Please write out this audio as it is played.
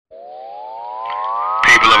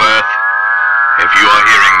you are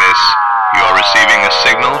hearing this, you are receiving a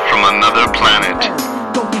signal from another planet.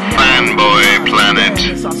 Fanboy Planet.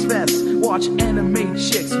 Watch anime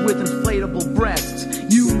chicks with inflatable breasts.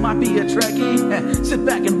 You might be a Trekkie. Sit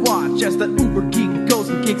back and watch as the uber geek goes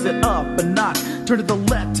and kicks it up a notch. Turn to the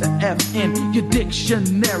letter F in your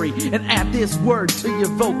dictionary and add this word to your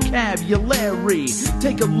vocabulary.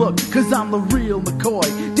 Take a look, cause I'm the real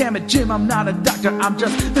McCoy. Damn it, Jim, I'm not a doctor, I'm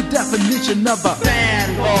just the definition of a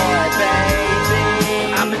fanboy, baby.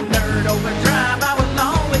 I'm a nerd overdrive, I will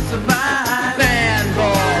always survive.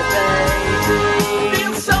 Fanboy, baby.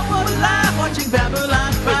 Feel so alive watching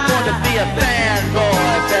Babylon 5. We're going to be a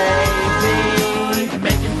fanboy, baby.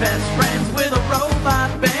 Making best friends with a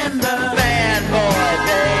robot bender.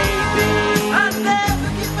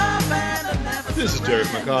 This is Derek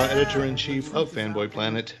McCaw, Editor-in-Chief of Fanboy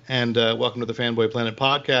Planet, and welcome to the Fanboy Planet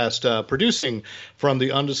podcast, producing from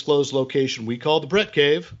the undisclosed location we call the Brett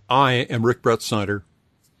Cave. I am Rick Brett Snyder.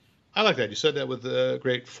 I like that. You said that with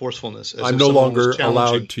great forcefulness. I'm no longer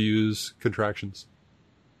allowed to use contractions.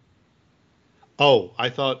 Oh, I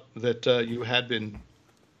thought that you had been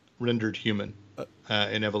rendered human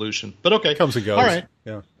in evolution. But okay. Comes and goes. All right.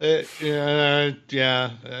 Yeah.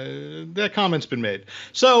 That comment's been made.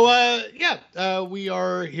 So, we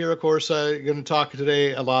are here, of course, going to talk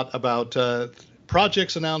today a lot about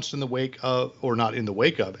projects announced in the wake of, or not in the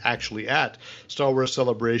wake of, actually at Star Wars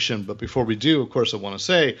Celebration. But before we do, of course, I want to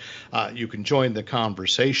say you can join the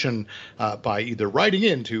conversation by either writing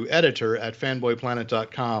in to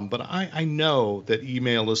editor@fanboyplanet.com. But I know that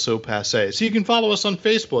email is so passé. So you can follow us on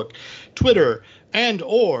Facebook, Twitter,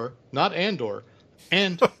 or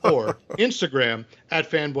Instagram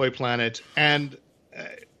at Fanboy Planet. And,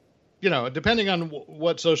 depending on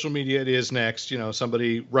what social media it is next,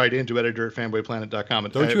 somebody write into editor@fanboyplanet.com.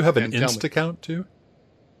 Don't you have an Insta account too?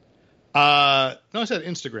 No, I said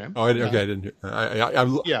Instagram. Oh, okay, I didn't hear.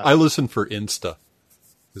 I listen for Insta.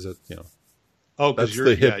 Is it, Oh, that's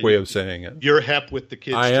the hip way of saying it. You're hep with the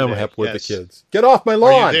kids. I am today. hep with Yes. the kids. Get off my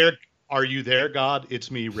lawn! Are you there, God?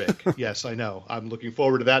 It's me, Rick. Yes, I know. I'm looking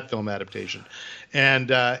forward to that film adaptation.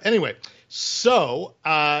 And anyway, so,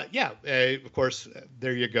 of course,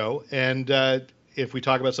 there you go. And if we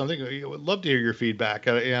talk about something, I would love to hear your feedback.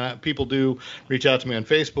 People do reach out to me on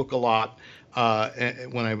Facebook a lot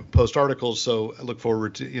when I post articles, so I look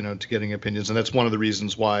forward to, to getting opinions. And that's one of the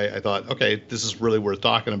reasons why I thought, okay, this is really worth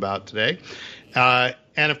talking about today. And,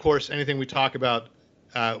 of course, anything we talk about,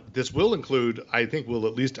 this will include, I think we'll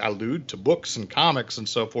at least allude to books and comics and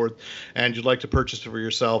so forth, and you'd like to purchase it for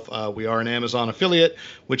yourself. We are an Amazon affiliate,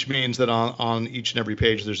 which means that on each and every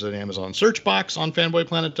page there's an Amazon search box on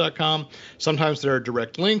fanboyplanet.com. Sometimes there are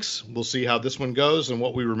direct links. We'll see how this one goes and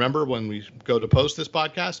what we remember when we go to post this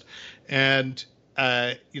podcast. And,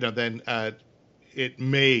 then it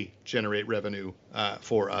may generate revenue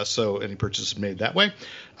for us, so any purchase is made that way.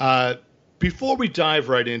 Before we dive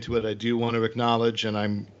right into it, I do want to acknowledge, and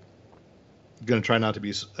I'm going to try not to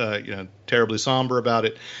be, terribly somber about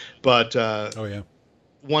it, but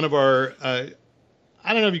one of our, I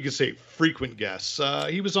don't know if you could say frequent guests.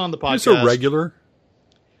 He was on the podcast. He's a regular,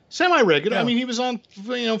 semi-regular. Yeah. I mean, he was on,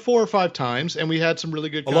 4 or 5 times, and we had some really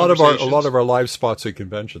good a conversations. lot of our live spots at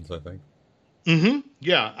conventions, I think. Mm-hmm.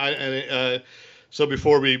 Yeah. So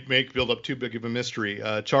before we build up too big of a mystery,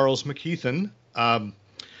 Charles McKeithen.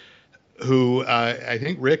 Who I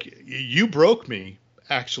think, Rick, you broke me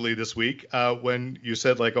actually this week when you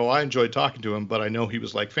said, like, oh, I enjoyed talking to him, but I know he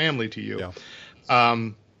was like family to you.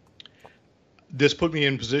 Yeah. This put me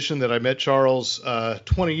in position that I met Charles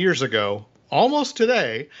 20 years ago, almost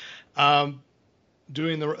today,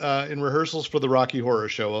 doing in rehearsals for the Rocky Horror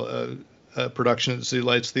Show, a production at the City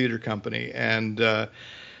Lights Theater Company. And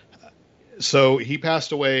so he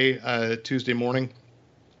passed away Tuesday morning.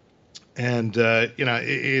 And,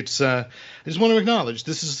 it's I just want to acknowledge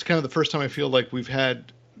this is kind of the first time I feel like we've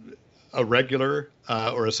had a regular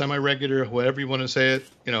or a semi-regular, whatever you want to say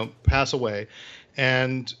it, pass away.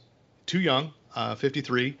 And too young,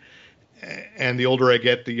 53. And the older I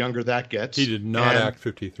get, the younger that gets. He did not act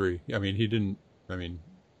 53. I mean,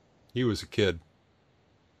 he was a kid.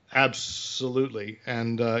 Absolutely.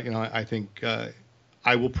 And, I think I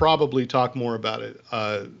will probably talk more about it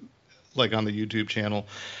like on the YouTube channel.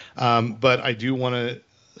 But I do want to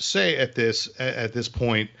say at this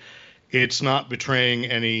point, it's not betraying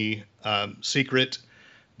any secret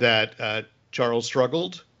that Charles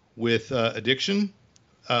struggled with addiction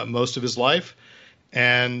most of his life.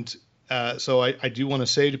 And so I do want to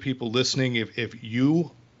say to people listening, if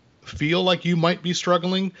you feel like you might be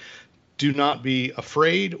struggling, do not be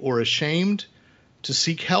afraid or ashamed to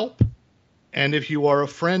seek help. And if you are a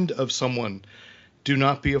friend of someone do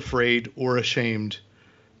not be afraid or ashamed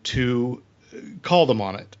to call them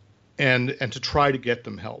on it and to try to get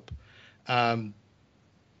them help. That's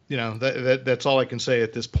all I can say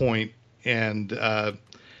at this point. And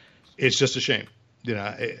it's just a shame,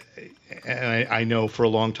 and I know for a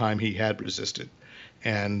long time he had resisted.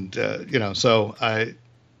 And, so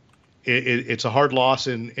it's a hard loss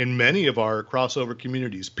in many of our crossover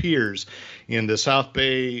communities, peers in the South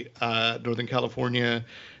Bay, Northern California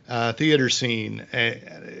theater scene,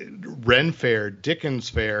 Ren Fair, Dickens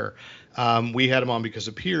Fair. We had him on because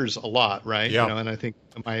of peers a lot, right? Yeah. And I think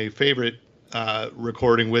my favorite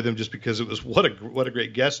recording with him, just because it was what a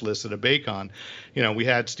great guest list at a BayCon. We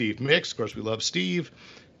had Steve Mix, of course we love Steve,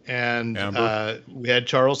 and we had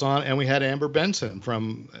Charles on, and we had Amber Benson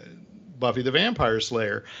from Buffy the Vampire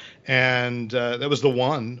Slayer, and that was the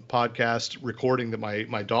one podcast recording that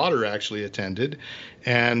my daughter actually attended,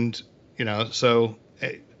 and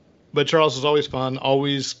but Charles is always fun,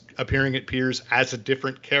 always appearing at Piers as a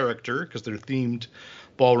different character because they're themed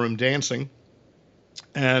ballroom dancing.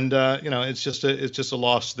 And it's just a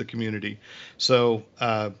loss to the community. So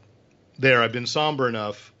I've been somber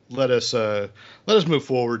enough. Let us move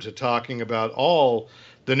forward to talking about all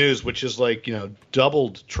the news, which is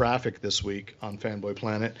doubled traffic this week on Fanboy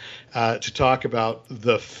Planet, to talk about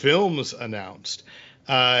the films announced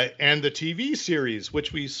and the TV series,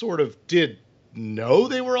 which we sort of did know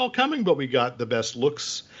they were all coming, but we got the best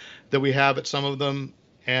looks that we have at some of them.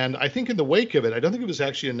 And I think in the wake of it, I don't think it was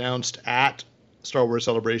actually announced at Star Wars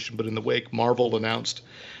Celebration, but in the wake, Marvel announced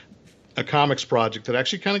a comics project that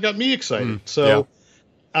actually kind of got me excited.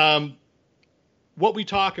 What we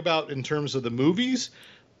talk about in terms of the movies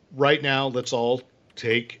right now, let's all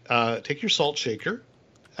take your salt shaker,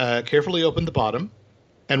 carefully open the bottom,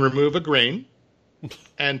 and remove a grain,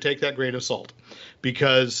 and take that grain of salt,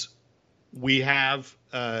 because we have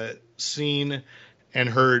seen and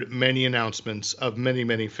heard many announcements of many,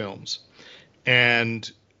 many films, and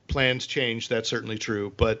plans change. That's certainly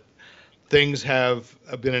true, but things have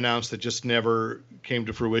been announced that just never came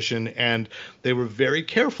to fruition, and they were very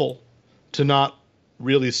careful to not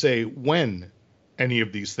really say when any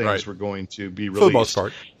of these things were going to be released. For the most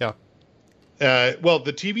part, yeah. Well,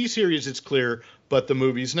 the TV series, it's clear, but the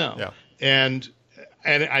movies, no. Yeah. And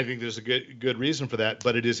I think there's a good reason for that,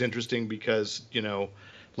 but it is interesting because,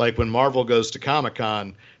 like when Marvel goes to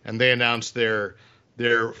Comic-Con and they announce their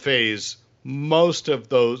phase, most of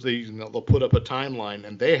those, they'll put up a timeline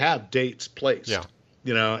and they have dates placed. Yeah.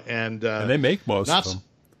 And they make most of them.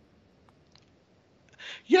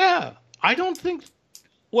 Yeah. I don't think,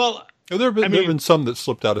 well, there have been some that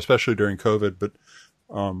slipped out, especially during COVID, but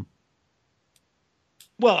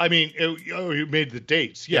well, you made the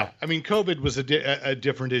dates. Yeah. COVID was a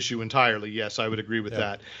different issue entirely. Yes, I would agree with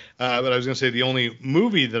that. But I was going to say the only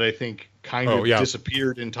movie that I think kind of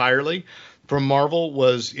disappeared entirely from Marvel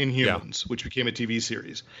was Inhumans, which became a TV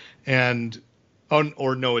series. And they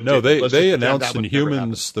announced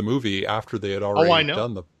Inhumans, the movie, after they had already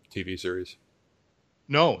done the TV series.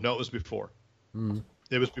 No, it was before.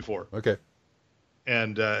 It was before. Okay.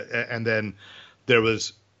 And then there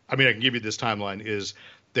was, I can give you this timeline, is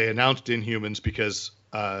they announced Inhumans because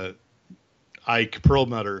Ike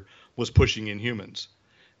Perlmutter was pushing Inhumans.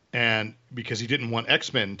 And because he didn't want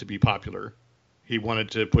X-Men to be popular, he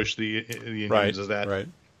wanted to push the Inhumans as that. Right.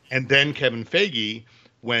 And then Kevin Feige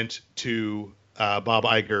went to Bob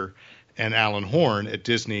Iger and Alan Horn at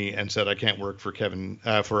Disney and said, I can't work for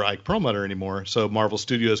Ike Perlmutter anymore. So Marvel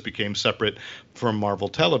Studios became separate from Marvel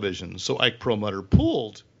Television. So Ike Perlmutter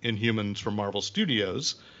pulled Inhumans from Marvel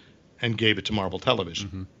Studios and gave it to Marvel Television.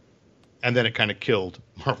 Mm-hmm. And then it kind of killed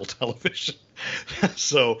Marvel Television.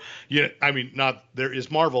 So, there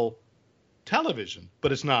is Marvel Television,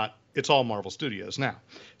 but it's all Marvel Studios now.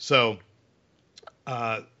 So,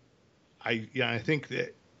 I think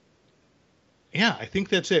that, I think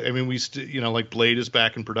that's it. We Blade is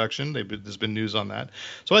back in production. There's been news on that.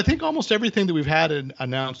 So I think almost everything that we've had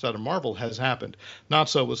announced out of Marvel has happened. Not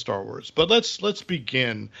so with Star Wars. But let's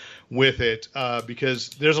begin with it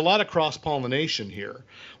because there's a lot of cross-pollination here.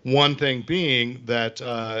 One thing being that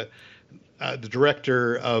the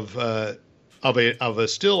director of a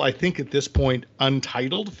still, I think at this point,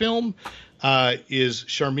 untitled film is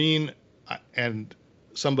Sharmeen, and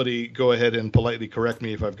somebody go ahead and politely correct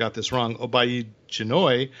me if I've got this wrong, Obaid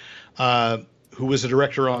Chinoy, who was a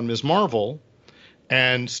director on Ms. Marvel,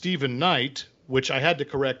 and Stephen Knight, which I had to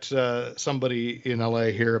correct somebody in LA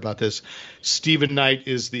here about this. Stephen Knight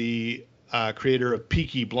is the creator of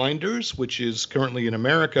Peaky Blinders, which is currently in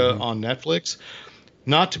America on Netflix.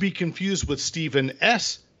 Not to be confused with Stephen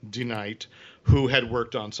S. D. Knight, who had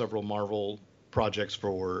worked on several Marvel projects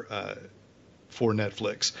for for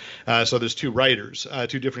Netflix. So there's two writers,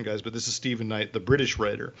 two different guys, but this is Stephen Knight, the British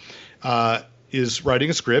writer, is writing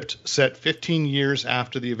a script set 15 years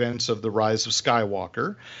after the events of the Rise of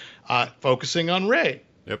Skywalker, focusing on Rey.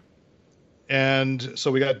 Yep. And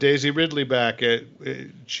so we got Daisy Ridley back.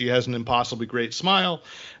 She has an impossibly great smile,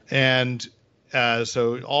 and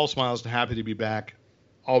so all smiles and happy to be back.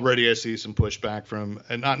 Already I see some pushback from,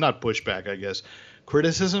 not pushback, I guess,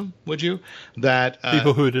 criticism, would you? That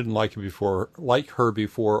people who didn't like her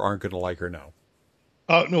before aren't going to like her now.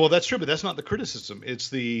 Oh no, well that's true, but that's not the criticism. It's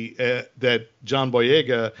the that John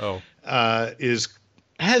Boyega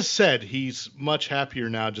has said he's much happier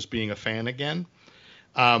now just being a fan again.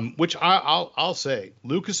 Which I'll say,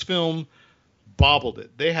 Lucasfilm bobbled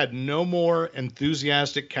it. They had no more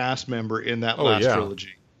enthusiastic cast member in that last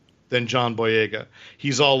trilogy than John Boyega.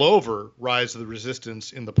 He's all over Rise of the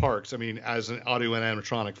Resistance in the parks. I mean, as an audio and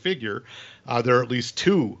animatronic figure, there are at least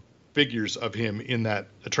two figures of him in that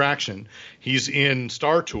attraction. He's in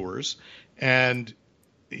Star Tours, and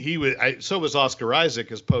so was Oscar Isaac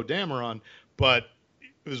as Poe Dameron, but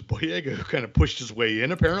it was Boyega who kind of pushed his way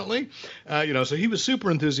in, apparently. So he was super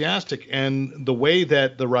enthusiastic, and the way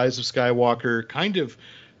that the Rise of Skywalker kind of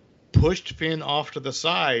pushed Finn off to the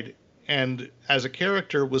side, and as a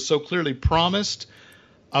character was so clearly promised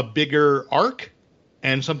a bigger arc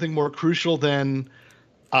and something more crucial than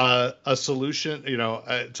a solution,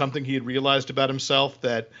 something he had realized about himself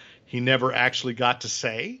that he never actually got to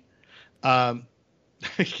say.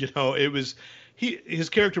 It was his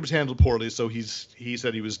character was handled poorly, so he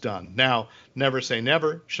said he was done. Now, never say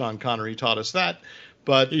never. Sean Connery taught us that,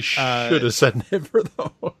 but he should have said never,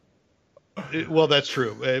 though. Well, that's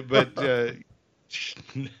true, but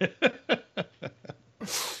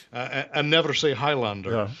and never say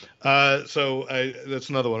Highlander. Yeah. So that's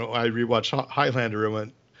another one. I rewatched Highlander and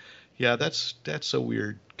went, yeah, that's a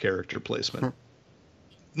weird character placement.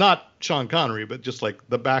 Not Sean Connery, but just like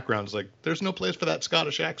the background's like, there's no place for that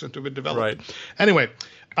Scottish accent to have been developed. Right. Anyway,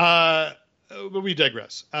 but we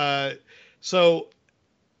digress. So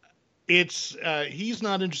it's he's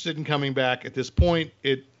not interested in coming back at this point.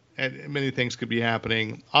 And many things could be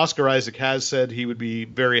happening. Oscar Isaac has said he would be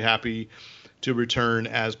very happy to return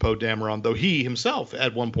as Poe Dameron, though he himself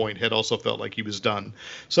at one point had also felt like he was done.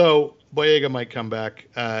 So Boyega might come back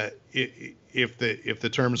if the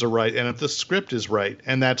terms are right and if the script is right,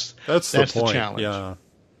 and that's the challenge. Yeah,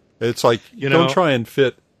 it's like don't try and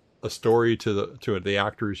fit a story to the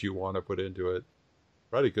actors you want to put into it.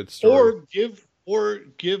 Write a good story, or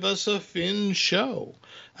give us a Finn show.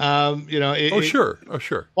 Sure.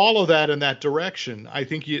 Follow that in that direction. I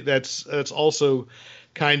think that's also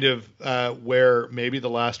kind of where maybe the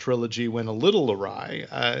last trilogy went a little awry.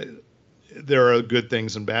 There are good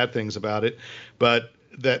things and bad things about it, but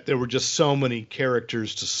that there were just so many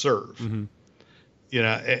characters to serve. Mm-hmm.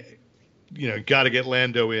 Got to get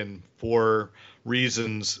Lando in for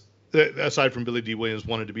reasons aside from Billy D. Williams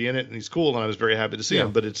wanted to be in it, and he's cool, and I was very happy to see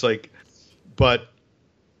him. But it's like,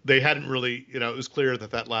 they hadn't really, it was clear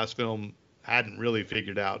that last film hadn't really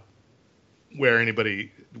figured out where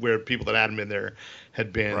people that had him in there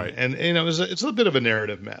had been. Right. And it's a bit of a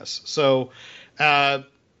narrative mess. So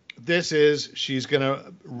she's going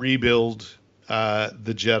to rebuild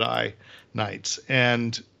the Jedi Knights,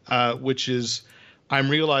 and which is, I'm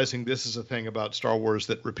realizing this is a thing about Star Wars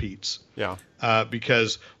that repeats. Yeah.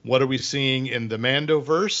 Because what are we seeing in the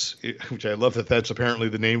Mandoverse, which I love that that's apparently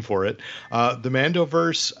the name for it. The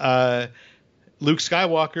Mandoverse, Luke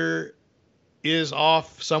Skywalker is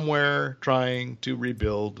off somewhere trying to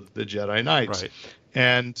rebuild the Jedi Knights. Right.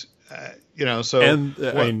 And,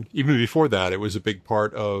 even before that, it was a big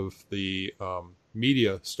part of the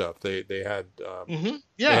media stuff. They had,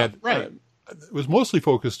 right. It was mostly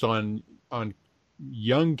focused on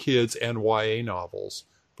young kids and YA novels,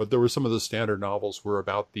 but there were some of the standard novels were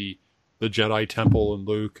about the Jedi Temple and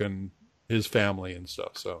Luke and his family and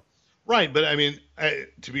stuff. So, right. But I mean,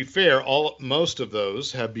 to be fair, most of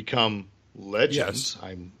those have become legends.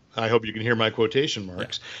 Yes. I hope you can hear my quotation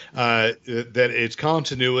marks. Yeah. That it's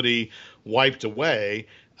continuity wiped away,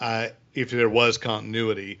 if there was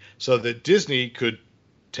continuity, so that Disney could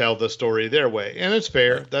tell the story their way. And it's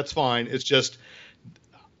fair. Right. That's fine. It's just,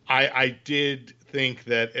 I did think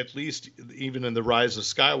that at least even in the Rise of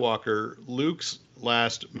Skywalker, Luke's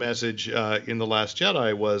last message in The Last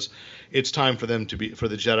Jedi was, it's time for the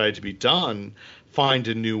Jedi to be done, find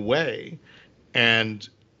a new way. And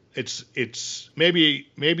it's maybe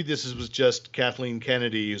this was just Kathleen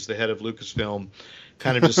Kennedy, who's the head of Lucasfilm,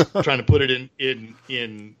 kind of just trying to put it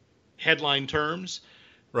in headline terms.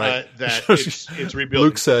 Right. That it's rebuilding.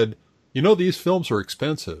 Luke said, these films are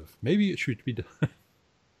expensive. Maybe it should be done.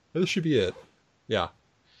 This should be it. Yeah.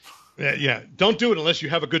 Yeah. Don't do it unless you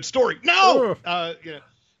have a good story. No! You know,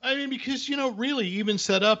 I mean, because, you know, really even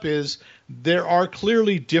set up is there are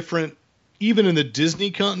clearly different, even in the Disney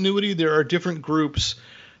continuity, there are different groups,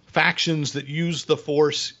 factions that use the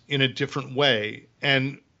Force in a different way.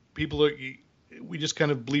 And we just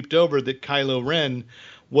kind of bleeped over that Kylo Ren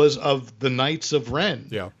was of the Knights of Ren.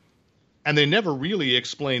 Yeah. And they never really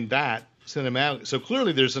explained that cinematically. So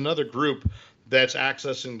clearly there's another group that's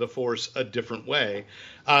accessing the Force a different way.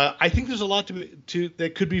 I think there's a lot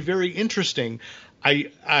that could be very interesting.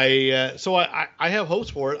 So I have hopes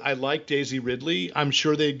for it. I like Daisy Ridley. I'm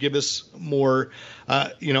sure they'd give us more,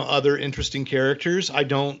 other interesting characters. I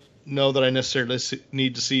don't know that I necessarily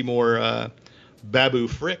need to see more Babu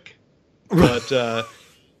Frick, but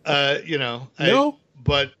No.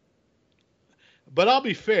 But I'll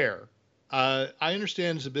be fair. I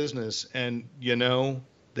understand it's a business, and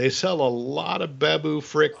they sell a lot of Babu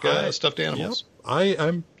Frick stuffed animals. Yep.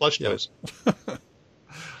 I'm plush toys.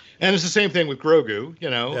 And it's the same thing with Grogu.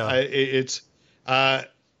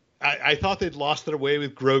 I thought they'd lost their way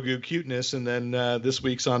with Grogu cuteness, and then this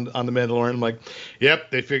week's on The Mandalorian, I'm like,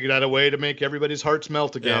 yep, they figured out a way to make everybody's hearts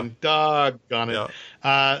melt again. Yeah. Doggone it.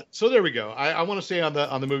 Yeah. So there we go. I want to stay on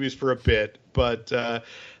the movies for a bit, but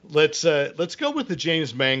let's go with the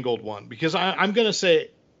James Mangold one, because I'm going to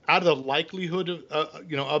say, out of the likelihood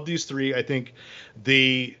of these three, I think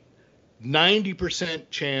the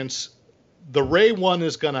 90% chance the Rey one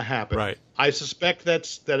is going to happen. Right. I suspect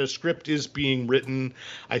that a script is being written.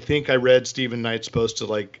 I think I read Stephen Knight's supposed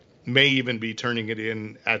to may even be turning it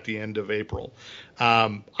in at the end of April.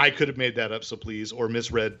 I could have made that up, so please, or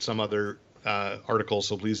misread some other article,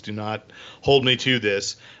 so please do not hold me to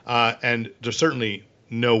this. And there's certainly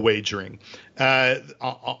no wagering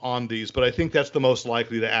on these, but I think that's the most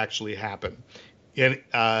likely to actually happen. And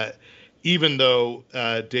even though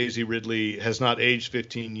Daisy Ridley has not aged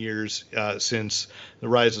 15 years since The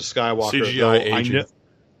Rise of Skywalker. CGI aging.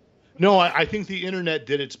 I think the internet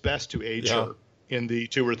did its best to age her in the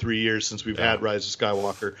 2 or 3 years since we've had Rise of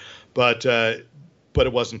Skywalker. But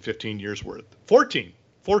it wasn't 15 years worth. 14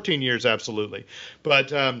 years, absolutely.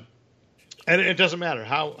 But and it doesn't matter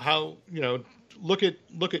how look at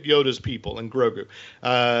Yoda's people and Grogu.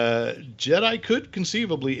 Jedi could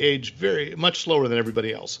conceivably age very much slower than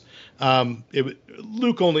everybody else.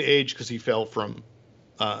 Luke only aged because he fell from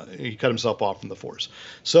he cut himself off from the Force.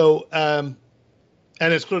 So and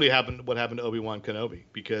it's clearly what happened to Obi-Wan Kenobi,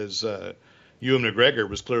 because Ewan McGregor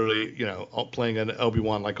was clearly playing an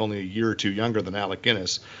Obi-Wan like only a year or two younger than Alec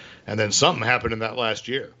Guinness, and then something happened in that last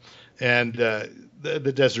year, and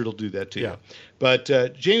the desert will do that to you. But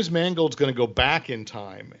James Mangold's going to go back in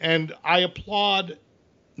time, and I applaud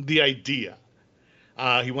the idea.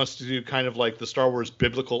 He wants to do kind of like the Star Wars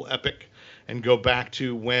biblical epic and go back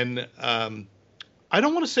to when, I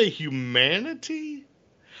don't want to say humanity,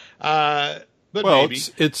 but maybe.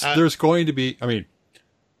 There's going to be,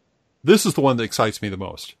 this is the one that excites me the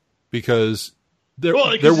most, because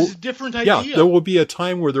it's a different idea. Yeah, there will be a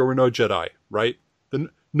time where there were no Jedi, right?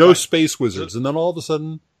 No space wizards, and then all of a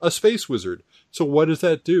sudden, a space wizard. So what does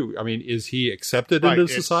that do? Is he accepted into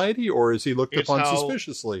society, or is he looked upon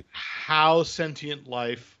suspiciously? How sentient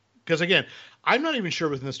life... Because, again, I'm not even sure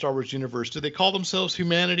within the Star Wars universe, do they call themselves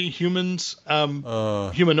humanity, humans,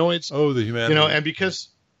 humanoids? Oh, the humanity.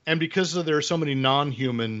 And because there are so many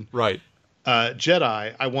non-human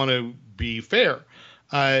Jedi, I want to be fair.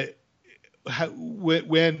 When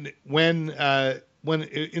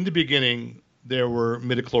in the beginning... there were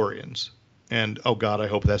midichlorians, and oh God, I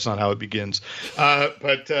hope that's not how it begins.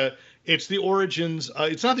 But it's the origins.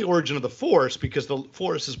 It's not the origin of the Force, because the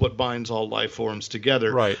Force is what binds all life forms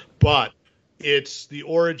together. Right. But it's the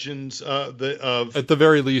origins of at the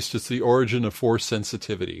very least, it's the origin of Force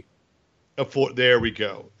sensitivity. There we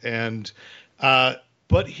go. And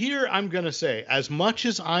but here I'm going to say, as much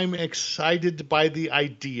as I'm excited by the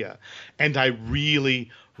idea, and I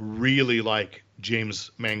really, really like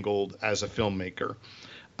James Mangold as a filmmaker,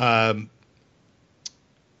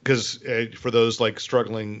 because for those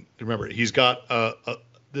struggling to remember, he's got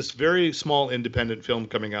this very small independent film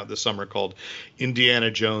coming out this summer called Indiana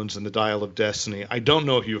Jones and the Dial of Destiny. I don't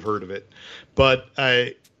know if you've heard of it, but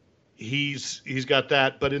he's got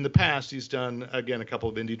that. But in the past, he's done, again, a couple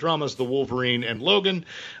of indie dramas, The Wolverine and Logan.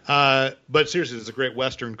 But seriously, there's a great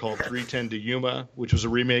Western called 3:10 to Yuma, which was a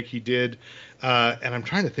remake he did. And I'm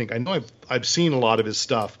trying to think. I know I've seen a lot of his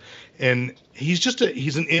stuff, and he's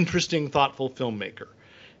an interesting, thoughtful filmmaker.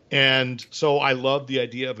 And so I love the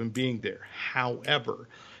idea of him being there. However,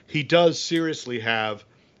 he does seriously have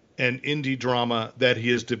an indie drama that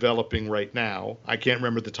he is developing right now. I can't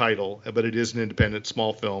remember the title, but it is an independent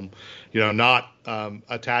small film, not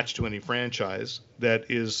attached to any franchise, that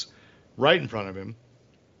is right in front of him.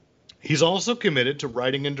 He's also committed to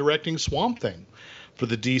writing and directing Swamp Thing for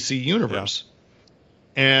the DC universe.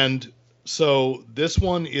 Yeah. And so this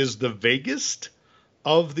one is the vaguest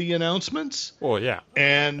of the announcements. Oh, yeah.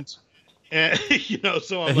 And so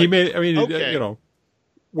I'm and like, he made, okay.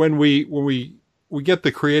 When we get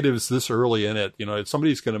the creatives this early in it,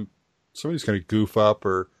 somebody's going to goof up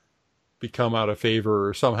or become out of favor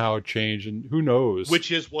or somehow change, and who knows?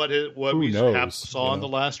 Which is what we saw in the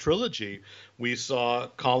last trilogy. We saw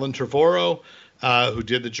Colin Trevorrow, who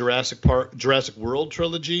did the Jurassic World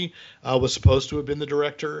trilogy, was supposed to have been the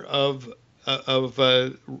director of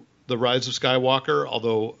The Rise of Skywalker,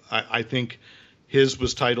 although I think his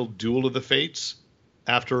was titled Duel of the Fates,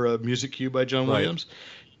 after a music cue by John Williams.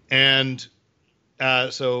 And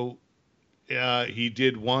so he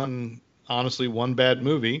did one bad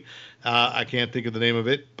movie. I can't think of the name of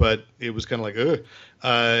it, but it was kind of like,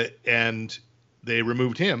 and they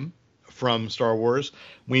removed him from Star Wars.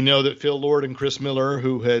 We know that Phil Lord and Chris Miller,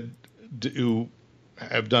 who have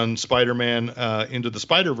done Spider-Man Into the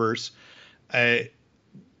Spider-Verse,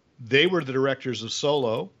 they were the directors of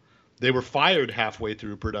Solo. They were fired halfway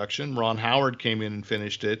through production. Ron Howard came in and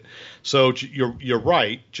finished it. So you're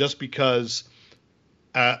right. Just because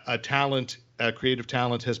a creative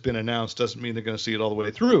talent has been announced doesn't mean they're going to see it all the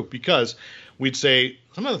way through, because we'd say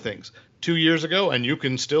some other things. 2 years ago, and you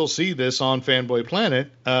can still see this on Fanboy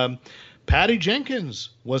Planet, Patty Jenkins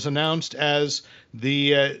was announced as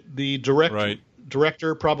the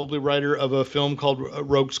director, probably writer, of a film called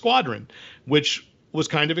Rogue Squadron, which was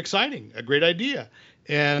kind of exciting, a great idea.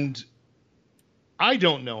 And I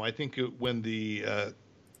don't know. I think when the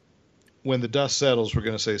dust settles, we're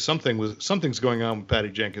going to say something's going on with Patty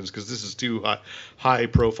Jenkins, because this is two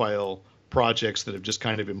high-profile projects that have just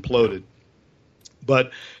kind of imploded.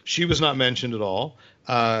 But she was not mentioned at all.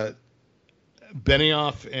 Benioff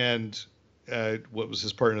and what was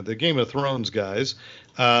his partner, the Game of Thrones guys,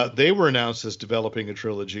 they were announced as developing a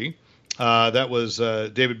trilogy. That was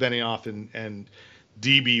David Benioff and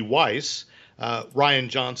D.B. Weiss. Rian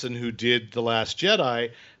Johnson, who did The Last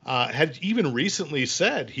Jedi, had even recently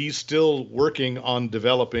said he's still working on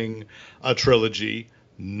developing a trilogy.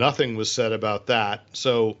 Nothing was said about that,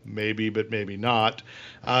 so maybe, but maybe not.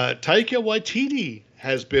 Taika Waititi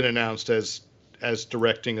has been announced as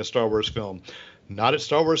directing a Star Wars film. Not at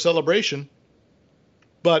Star Wars Celebration,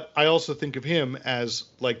 but I also think of him as,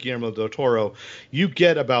 like Guillermo del Toro, you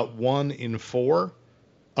get about 1 in 4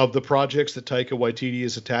 of the projects that Taika Waititi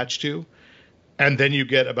is attached to, and then you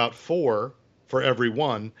get about 4 for every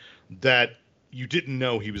one that you didn't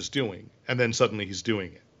know he was doing, and then suddenly he's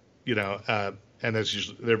doing it. And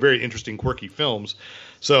they're very interesting, quirky films.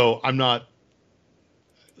 So I'm not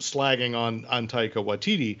slagging on Taika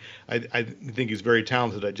Waititi. I think he's very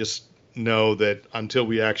talented. I just know that until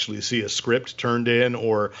we actually see a script turned in,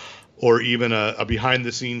 or even a behind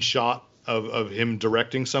the scenes shot of him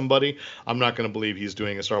directing somebody, I'm not going to believe he's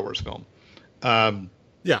doing a Star Wars film.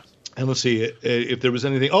 Yeah. And let's see if there was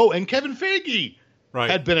anything. Oh, and Kevin Feige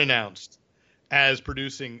had been announced as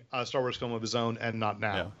producing a Star Wars film of his own, and not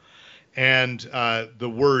now. Yeah. And the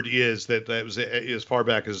word is that was as far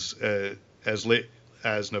back as late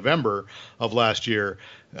as November of last year,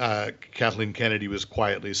 Kathleen Kennedy was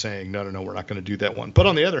quietly saying, no, we're not going to do that one. But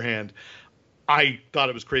on the other hand, I thought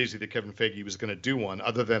it was crazy that Kevin Feige was going to do one,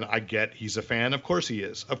 other than I get he's a fan. Of course he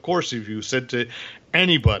is. Of course, if you said to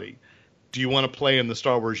anybody, do you want to play in the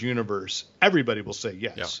Star Wars universe? Everybody will say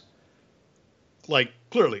yes. Yeah. Like,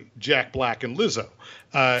 clearly, Jack Black and Lizzo,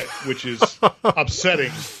 which is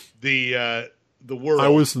upsetting the world. I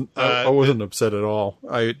wasn't upset at all.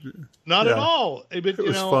 Not at all. But, it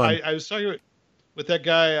was fun. I was talking with that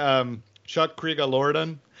guy, Chuck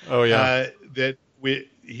Krieger-Lorden. Oh yeah. That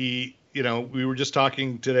we were just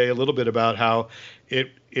talking today a little bit about how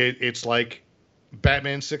it's like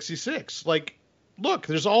Batman 66. Like, look,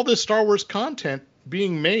 there's all this Star Wars content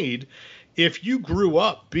being made. If you grew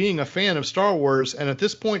up being a fan of Star Wars, and at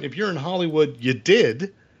this point, if you're in Hollywood,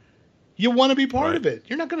 you want to be part of it.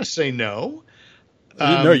 You're not going to say no.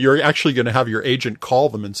 No, you're actually going to have your agent call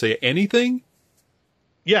them and say anything.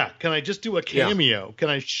 Yeah. Can I just do a cameo? Yeah. Can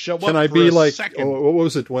I show up? Can I for be a like, second? What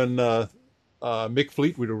was it when Mick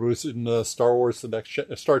Fleetwood was in Star Wars,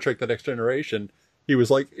 Star Trek: The Next Generation? He was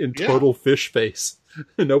like in total fish face.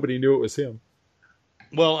 Nobody knew it was him.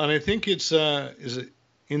 Well, and I think it's is it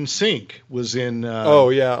In Sync was in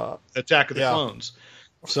Attack of the Clones.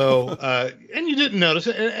 So and you didn't notice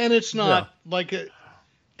it, and it's not like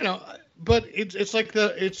but it's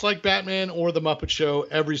like Batman or the Muppet Show.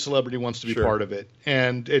 Every celebrity wants to be part of it,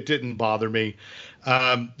 and it didn't bother me.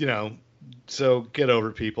 So get over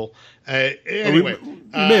it, people. Anyway, we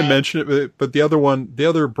may have mentioned it, but the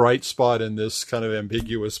other bright spot in this kind of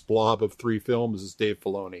ambiguous blob of 3 films is Dave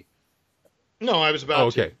Filoni. No, I was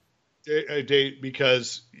about to.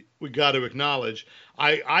 Because we got to acknowledge.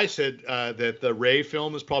 I said that the Ray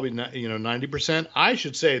film is probably 90%. I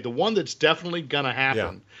should say the one that's definitely gonna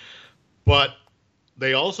happen. But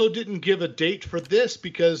they also didn't give a date for this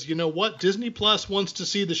because you know what? Disney Plus wants to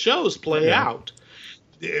see the shows play out.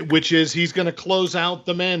 Which is he's going to close out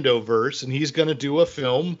the Mandoverse, and he's going to do a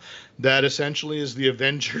film that essentially is the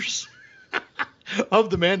Avengers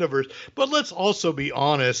of the Mandoverse. But let's also be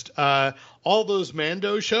honest. All those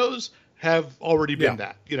Mando shows have already been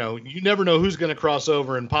that. You never know who's going to cross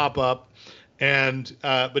over and pop up. And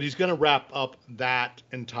but he's going to wrap up that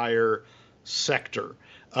entire sector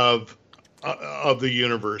of the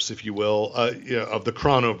universe, if you will, of the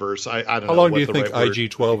Chronoverse. I don't know. How long do you think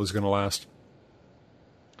IG-12 is going to last?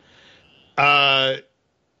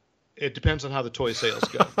 It depends on how the toy sales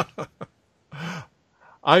go.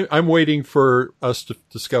 I'm waiting for us to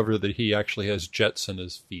discover that he actually has jets in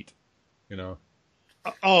his feet.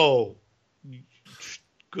 Oh,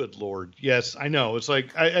 good Lord! Yes, I know. It's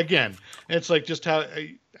like it's like just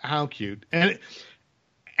how cute, and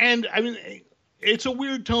I mean, it's a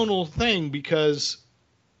weird tonal thing because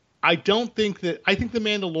I think The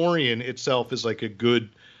Mandalorian itself is like a good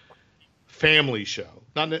family show.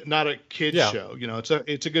 Not a kid's show,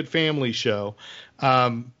 it's a good family show,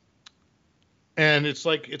 and it's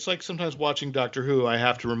like sometimes watching Doctor Who, I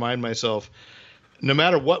have to remind myself, no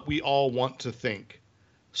matter what we all want to think,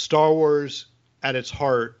 Star Wars at its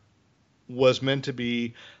heart was meant to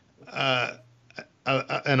be an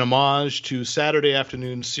homage to Saturday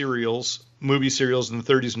afternoon movie serials in the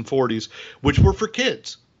 30s and 40s, which were for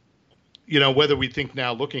kids. Whether we think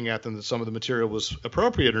now looking at them that some of the material was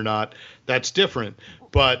appropriate or not, that's different.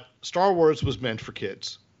 But Star Wars was meant for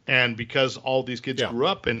kids. And because all these kids grew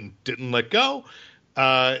up and didn't let go,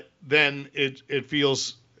 then it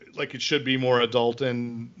feels like it should be more adult.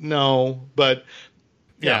 And no, but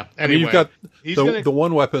anyway. I mean, you've got the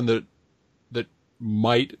one weapon that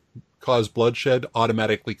might cause bloodshed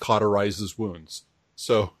automatically cauterizes wounds.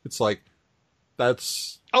 So it's like,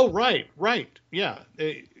 that's... Oh, right. Yeah.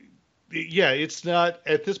 It's not,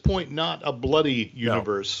 at this point, not a bloody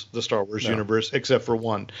universe, the Star Wars universe, except for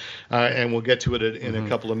one. And we'll get to it in a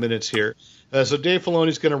couple of minutes here. So Dave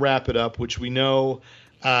Filoni's going to wrap it up, which we know.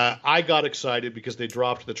 I got excited because they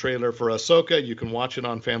dropped the trailer for Ahsoka. You can watch it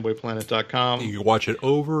on fanboyplanet.com. You can watch it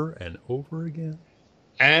over and over again.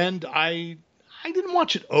 And I didn't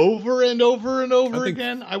watch it over and over and over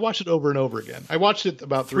again. I watched it over and over again. I watched it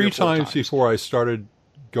about three or four times before I started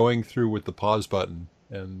going through with the pause button.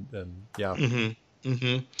 And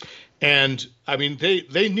And I mean,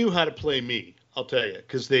 they knew how to play me, I'll tell you,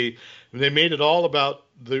 because they made it all about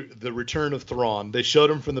the return of Thrawn. They showed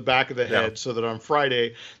him from the back of the head so that on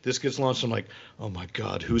Friday this gets launched. I'm like, oh my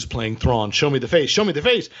God, who's playing Thrawn? Show me the face,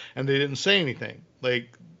 and they didn't say anything. They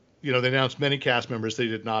announced many cast members. They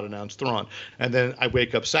did not announce Thrawn. And then I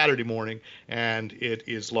wake up Saturday morning and it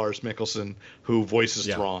is Lars Mikkelsen who voices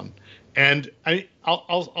Thrawn. And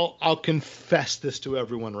I'll confess this to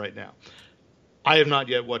everyone right now. I have not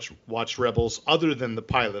yet watched Rebels other than the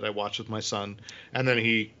pilot I watched with my son, and then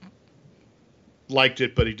he liked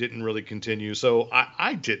it, but he didn't really continue. So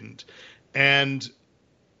I didn't, and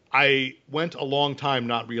I went a long time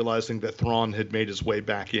not realizing that Thrawn had made his way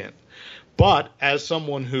back in. But as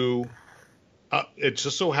someone who it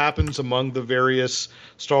just so happens among the various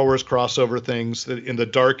Star Wars crossover things that in the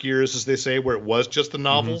dark years, as they say, where it was just the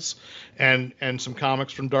novels and some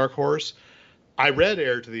comics from Dark Horse, I read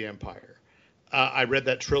Heir to the Empire. I read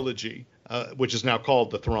that trilogy, which is now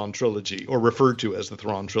called the Thrawn trilogy, or referred to as the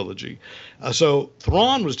Thrawn trilogy. So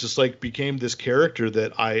Thrawn was just became this character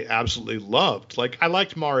that I absolutely loved. I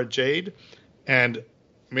liked Mara Jade, and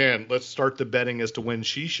man, let's start the betting as to when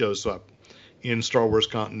she shows up in Star Wars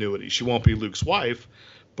continuity. She won't be Luke's wife,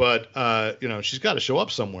 but she's got to show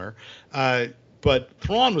up somewhere. But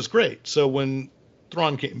Thrawn was great. So when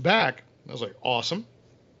Thrawn came back, I was like, awesome.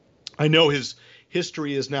 I know his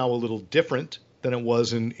history is now a little different than it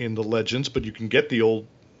was in the Legends, but you can get the old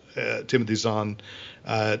Timothy Zahn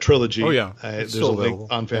trilogy. Oh yeah, there's a link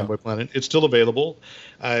on Fanboy Planet. It's still available.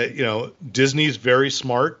 Disney's very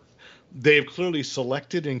smart. They've clearly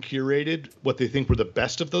selected and curated what they think were the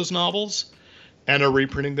best of those novels, and are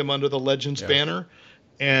reprinting them under the Legends banner.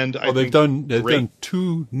 And they've done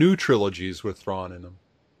 2 new trilogies with Thrawn in them.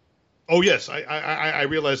 Oh yes, I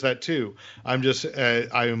realize that too. I'm just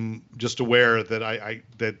aware that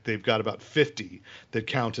that they've got about 50 that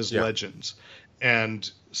count as legends,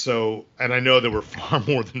 and I know there were far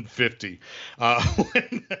more than 50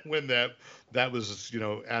 when that was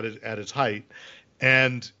at its height,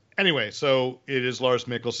 and anyway, so it is Lars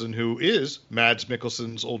Mikkelsen, who is Mads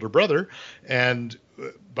Mikkelsen's older brother, and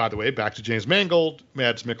by the way, back to James Mangold,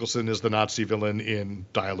 Mads Mikkelsen is the Nazi villain in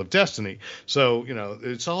Dial of Destiny. So,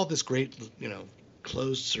 it's all this great,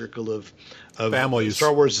 closed circle of families.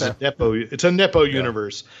 Star Wars is a Nepo. It's a Nepo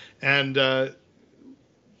universe. And I'm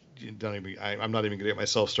not even going to get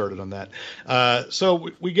myself started on that. So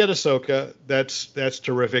we get Ahsoka. That's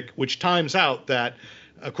terrific, which times out that,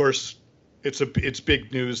 of course, it's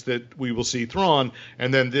big news that we will see Thrawn.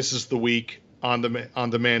 And then this is the week on the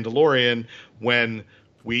Mandalorian when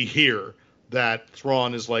we hear that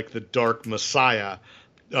Thrawn is like the dark messiah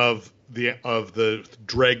of the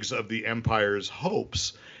dregs of the Empire's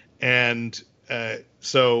hopes, and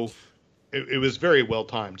so it was very well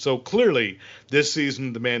timed. So clearly, this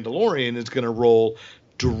season, The Mandalorian is going to roll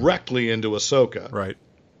directly into Ahsoka, right?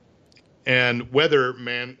 And whether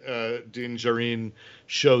Din Djarin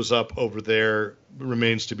shows up over there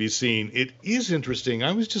remains to be seen. It is interesting.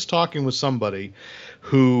 I was just talking with somebody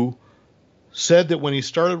who said that when he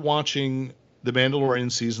started watching The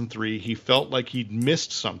Mandalorian Season 3, he felt like he'd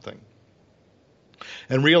missed something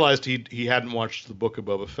and realized he hadn't watched the Book of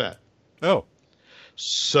Boba Fett. Oh.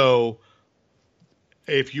 So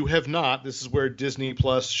if you have not, this is where Disney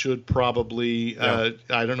Plus should probably, I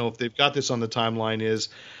don't know if they've got this on the timeline, is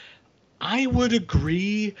I would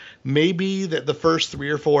agree maybe that the first 3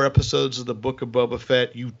 or 4 episodes of the Book of Boba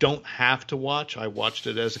Fett you don't have to watch. I watched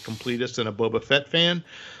it as a completist and a Boba Fett fan.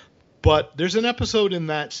 But there's an episode in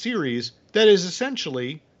that series that is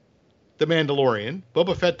essentially The Mandalorian.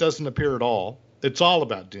 Boba Fett doesn't appear at all. It's all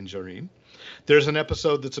about Din Djarin. There's an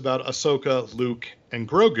episode that's about Ahsoka, Luke, and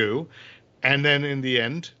Grogu. And then in the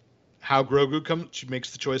end, how Grogu makes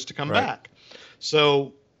the choice to come back.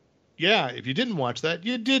 So, yeah, if you didn't watch that,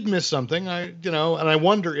 you did miss something. And I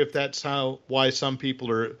wonder if that's why some people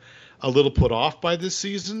are a little put off by this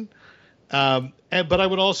season. But I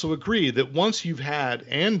would also agree that once you've had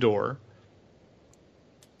Andor,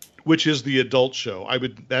 which is the adult show,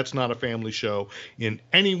 that's not a family show in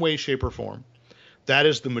any way, shape, or form. That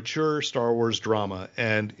is the mature Star Wars drama.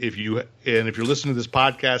 And if you're listening to this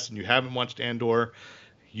podcast and you haven't watched Andor,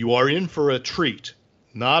 you are in for a treat.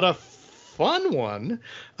 Not a fun one.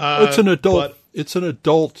 It's an adult. It's an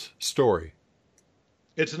adult story.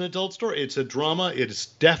 It's an adult story. It's a drama. It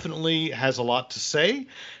definitely has a lot to say.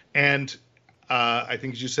 And I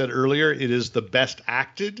think, as you said earlier, it is the best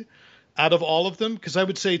acted out of all of them. Because I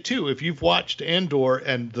would say, too, if you've watched Andor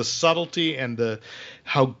and the subtlety and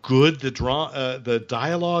how good the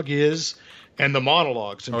dialogue is, and the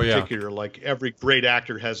monologues in particular, like every great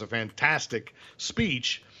actor has a fantastic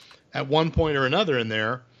speech at one point or another in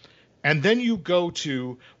there. And then you go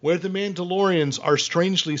to where the Mandalorians are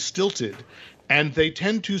strangely stilted, and they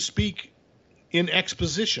tend to speak in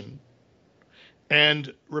exposition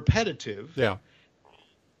and repetitive. Yeah.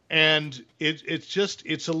 And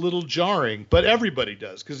it's a little jarring, but everybody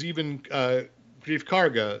does, because even Greef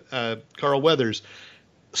Karga, Carl Weathers,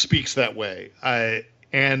 speaks that way.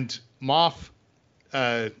 And Moff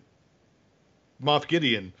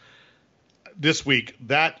Gideon this week,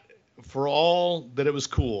 that, for all that it was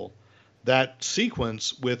cool, that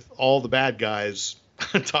sequence with all the bad guys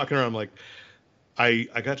talking around, like, I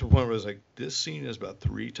got to a point where I was like, this scene is about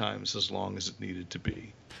 3 times as long as it needed to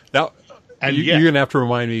be. Now, you're going to have to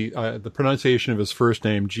remind me the pronunciation of his first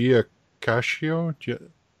name, Giancarlo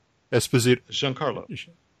Esposito. Giancarlo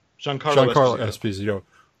Esposito.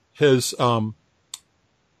 His,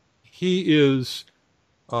 he is,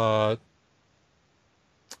 how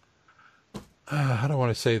do I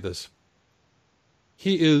want to say this?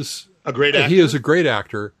 He is a great actor. He is a great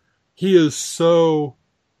actor. He is so,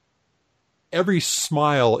 every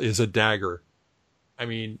smile is a dagger. I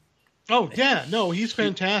mean, oh yeah, no, he's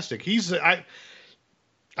fantastic. He's I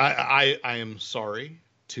am sorry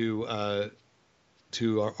to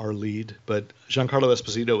our lead, but Giancarlo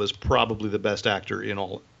Esposito is probably the best actor in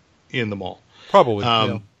them all. Probably.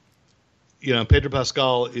 Pedro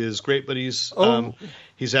Pascal is great, but he's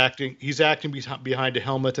acting behind a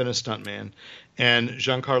helmet and a stuntman, and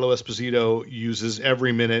Giancarlo Esposito uses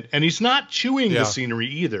every minute, and he's not chewing the scenery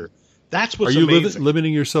either. That's what's amazing. Are you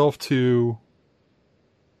limiting yourself to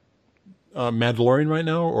Mandalorian right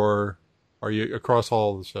now, or are you across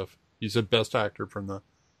all of the stuff? He's the best actor from the.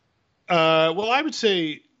 Well, I would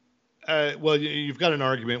say well, you've got an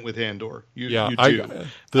argument with Andor. You do.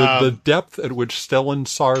 The depth at which Stellan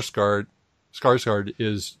Skarsgård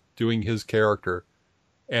is doing his character,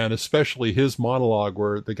 and especially his monologue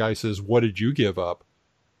where the guy says, "What did you give up?"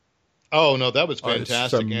 Oh no, that was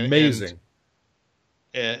fantastic! It's amazing.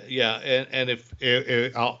 And if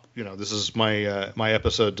I'll, this is my my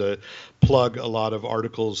episode to plug a lot of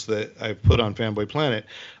articles that I've put on Fanboy Planet.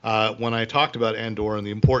 When I talked about Andor and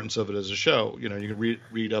the importance of it as a show, you can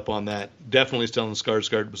read up on that. Definitely Stellan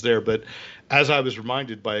Skarsgård was there, but as I was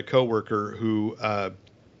reminded by a coworker who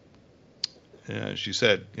she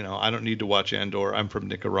said, I don't need to watch Andor. I'm from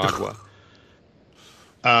Nicaragua.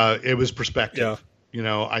 It was perspective. Yeah.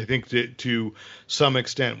 I think that to some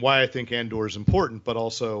extent why I think Andor is important, but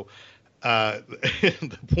also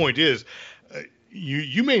the point is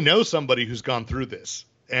you may know somebody who's gone through this,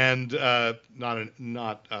 and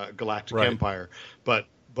not Galactic Empire, but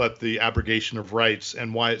the abrogation of rights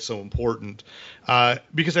and why it's so important.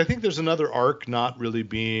 Because I think there's another arc not really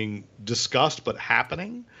being discussed but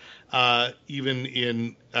happening, even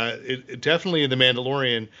in definitely in The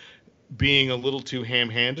Mandalorian, being a little too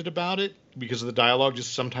ham-handed about it because of the dialogue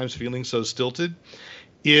just sometimes feeling so stilted,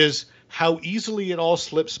 is how easily it all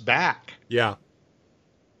slips back. Yeah.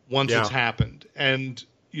 Once it's happened, and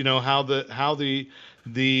how the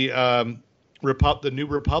New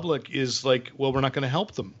Republic is like, well, we're not going to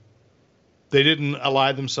help them. They didn't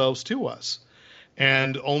ally themselves to us,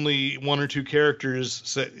 and only one or two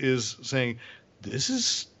characters is saying this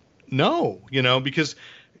is no, because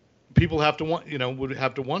people have to would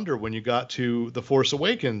have to wonder when you got to The Force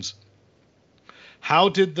Awakens, how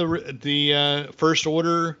did the First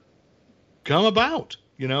Order come about?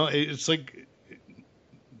 It's like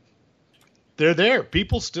they're there.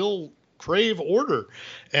 People still crave order,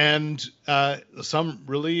 and some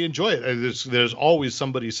really enjoy it. There's always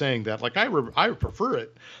somebody saying that. Like I prefer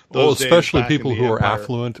it. Especially people who are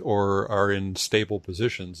affluent or are in stable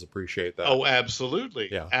positions appreciate that. Oh, absolutely.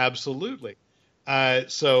 Yeah, absolutely.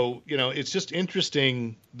 So it's just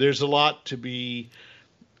interesting. There's a lot to be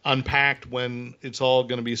unpacked when it's all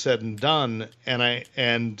going to be said and done,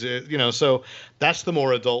 so that's the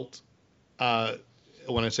more adult.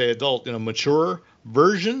 When I say adult, mature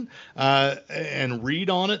version, and read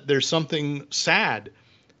on it. There's something sad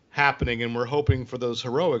happening, and we're hoping for those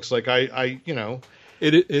heroics. Like nobody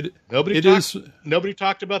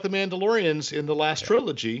talked about the Mandalorians in the last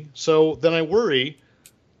trilogy, so then I worry.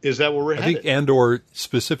 Is that where we're headed? I think Andor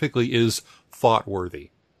specifically is thought-worthy,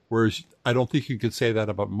 whereas I don't think you could say that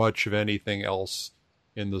about much of anything else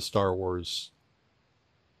in the Star Wars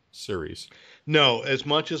series. No, as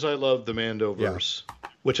much as I love the Mandoverse,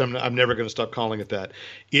 which I'm never going to stop calling it that,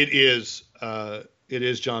 it is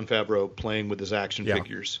Jon Favreau playing with his action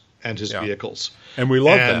figures and his vehicles, and we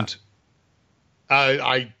love that.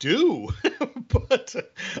 I do, but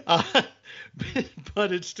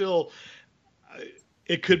it's still.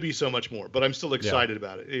 It could be so much more, but I'm still excited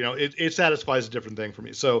about it. It satisfies a different thing for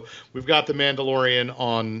me. So we've got The Mandalorian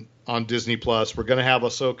on Disney Plus. We're going to have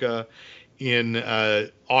Ahsoka in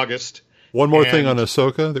August. One more thing on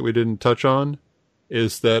Ahsoka that we didn't touch on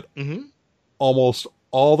is that almost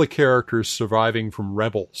all the characters surviving from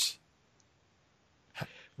Rebels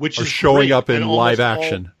are showing up in live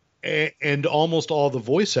action. And almost all the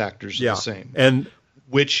voice actors are the same. And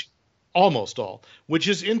almost all, which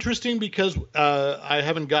is interesting because I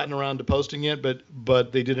haven't gotten around to posting yet,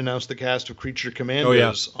 but they did announce the cast of Creature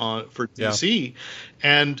Commandos for DC,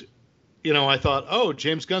 and I thought,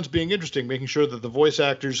 James Gunn's being interesting, making sure that the voice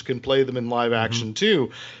actors can play them in live action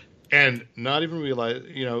too, and not even realize,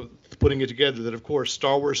 putting it together that of course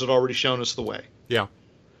Star Wars had already shown us the way. Yeah,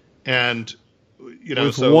 and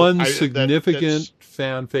with one significant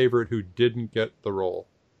fan favorite who didn't get the role,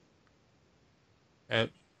 and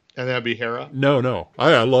that'd be Hera? No.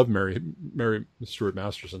 I love Mary Stuart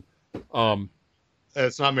Masterson. It's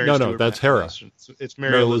not Mary Stewart. No, that's Hera. It's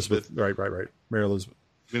Mary Elizabeth. Right. Mary Elizabeth.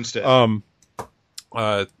 Instead.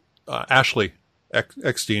 Ashley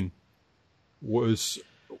Eckstein was.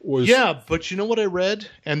 Yeah, but you know what I read?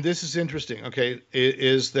 And this is interesting, okay,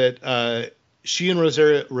 is that she and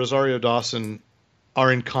Rosario Dawson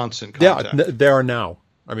are in constant contact. Yeah, they are now.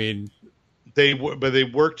 I mean... They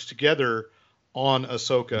worked together on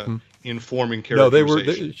Ahsoka in forming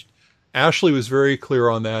characterization. Ashley was very clear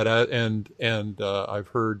on that, and I've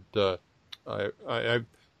heard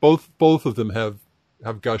both of them have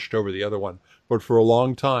gushed over the other one, but for a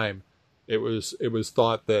long time, it was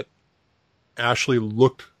thought that Ashley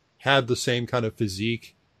had the same kind of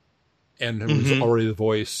physique, and was already the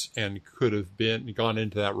voice and could have gone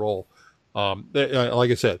into that role.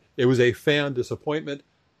 Like I said, it was a fan disappointment.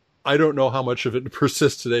 I don't know how much of it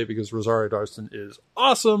persists today because Rosario Dawson is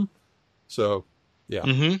awesome. So, yeah.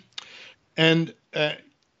 Mm-hmm. And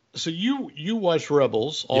so you watched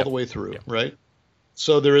Rebels all the way through, right?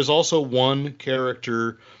 So there is also one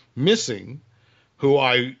character missing who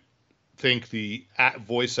I think the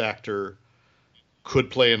voice actor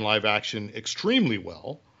could play in live action extremely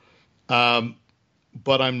well.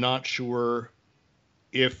 But I'm not sure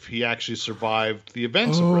if he actually survived the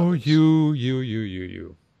events of Rebels. Oh,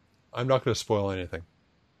 you. I'm not going to spoil anything.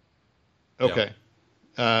 Okay.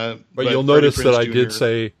 Yeah. But you'll notice that I did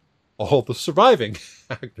say all the surviving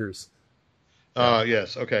actors.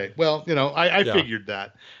 Yes. Okay. Well, I figured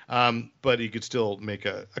that. But he could still make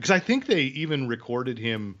because I think they even recorded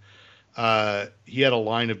him. He had a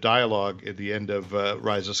line of dialogue at the end of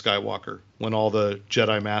Rise of Skywalker when all the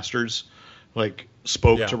Jedi Masters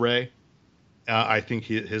spoke to Rey. I think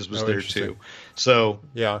his was there too. So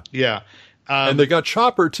yeah. And they got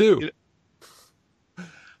Chopper too.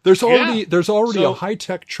 There's already a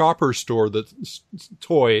high-tech Chopper store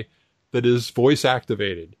toy that is voice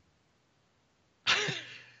activated.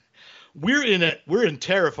 We're in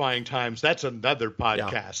terrifying times. That's another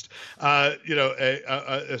podcast.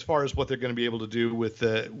 As far as what they're going to be able to do with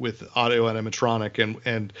audio animatronic,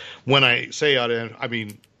 and when I say audio, I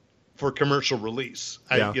mean for commercial release.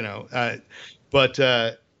 But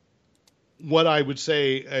what I would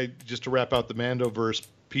say, just to wrap out the Mandoverse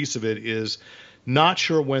piece of it, is not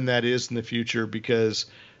sure when that is in the future, because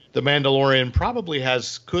the Mandalorian probably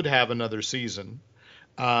could have another season.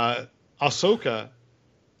 Ahsoka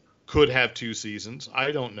could have 2 seasons.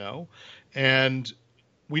 I don't know. And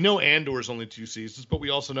we know Andor's only 2 seasons, but we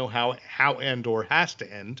also know how Andor has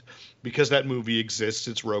to end because that movie exists.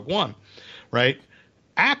 It's Rogue One, right?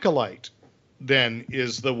 Acolyte then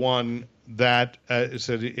is the one that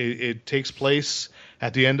it takes place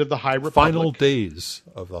at the end of the High Republic. Final days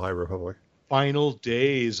of the High Republic. Final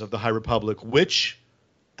days of the High Republic, which,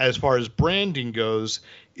 as far as branding goes,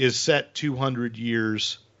 is set 200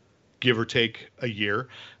 years, give or take a year,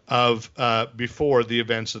 of before the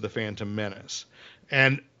events of the Phantom Menace.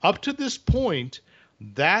 And up to this point,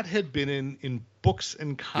 that had been in books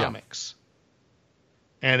and comics.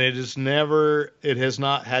 Yeah. And it has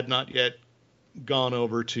not yet gone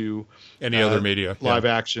over to any other media, live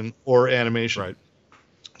action or animation. Right.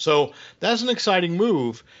 So that's an exciting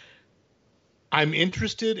move. I'm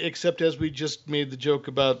interested, except as we just made the joke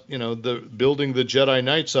about, the building the Jedi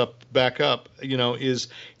Knights back up, is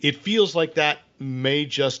it feels like that may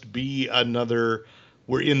just be another,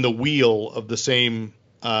 we're in the wheel of the same,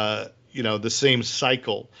 the same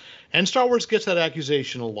cycle. And Star Wars gets that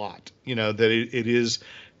accusation a lot, that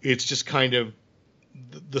it's just kind of,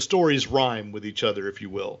 the stories rhyme with each other, if you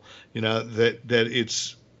will, that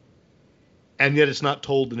it's, and yet it's not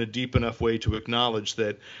told in a deep enough way to acknowledge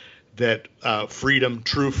that freedom,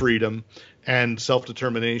 true freedom, and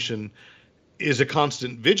self-determination is a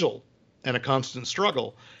constant vigil and a constant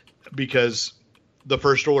struggle, because the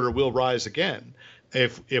First Order will rise again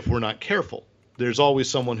if we're not careful. There's always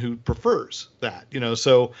someone who prefers that,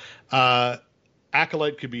 So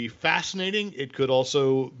Acolyte could be fascinating. It could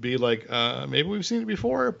also be like maybe we've seen it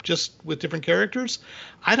before, just with different characters.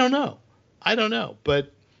 I don't know,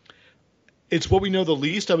 but it's what we know the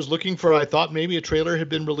least. I was looking for, I thought maybe a trailer had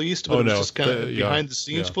been released, but it was just kind of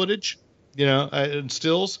behind-the-scenes footage, and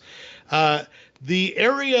stills. The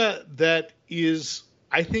area that is,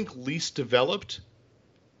 I think, least developed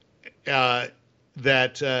that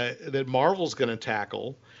Marvel's going to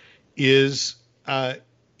tackle is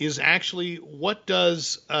actually, what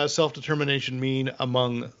does self-determination mean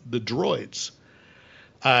among the droids?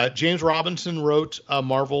 James Robinson wrote a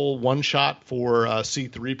Marvel one-shot for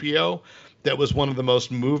C-3PO that was one of the most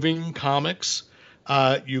moving comics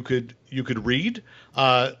you could read.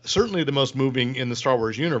 Certainly the most moving in the Star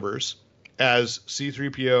Wars universe, as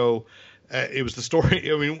C-3PO. It was the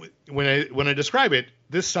story. I mean, when I describe it,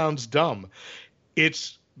 this sounds dumb.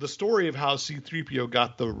 It's the story of how C-3PO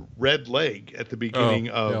got the red leg at the beginning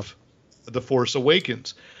of The Force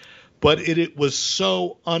Awakens. But it was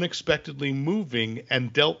so unexpectedly moving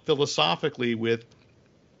and dealt philosophically with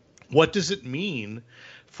what does it mean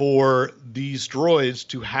for these droids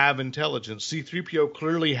to have intelligence. C-3PO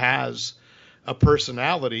clearly has a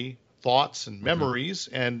personality, thoughts and memories,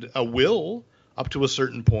 and a will up to a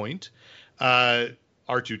certain point.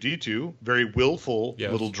 R2-D2, very willful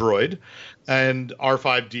little droid, and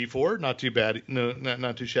R5-D4, not too bad,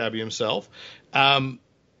 not too shabby himself. And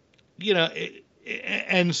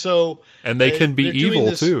so, and they can be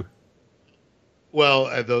evil too.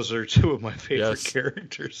 Well, those are two of my favorite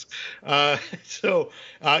characters.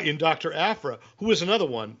 In Dr. Aphra, who is another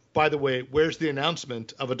one, by the way, where's the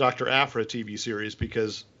announcement of a Dr. Aphra TV series?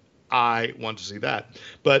 Because I want to see that.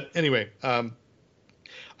 But anyway,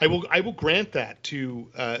 I will grant that to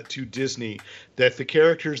Disney, that the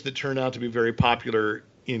characters that turn out to be very popular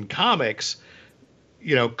in comics,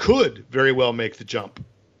 could very well make the jump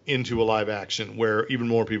into a live action where even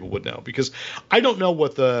more people would know. Because I don't know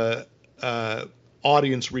what the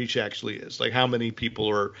audience reach actually is. Like, how many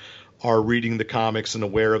people are reading the comics and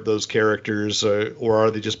aware of those characters, or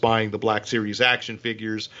are they just buying the Black Series action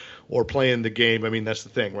figures or playing the game? I mean, that's the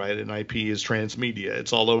thing, right? An IP is transmedia.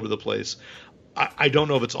 It's all over the place. I don't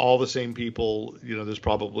know if it's all the same people.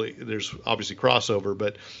 There's obviously crossover,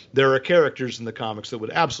 but there are characters in the comics that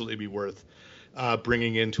would absolutely be worth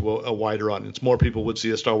bringing into a wider audience. More people would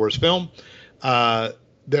see a Star Wars film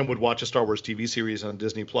than would watch a Star Wars TV series on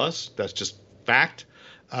Disney Plus. That's just fact.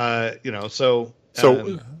 And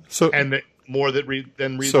more that read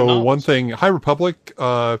than read. So one thing, High Republic,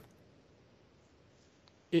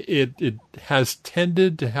 it has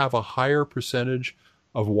tended to have a higher percentage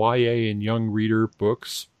of YA and young reader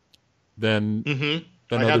books than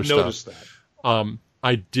other have stuff. Noticed that.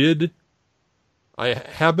 I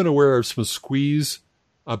have been aware of some squeeze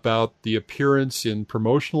about the appearance in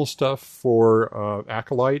promotional stuff for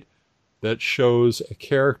Acolyte that shows a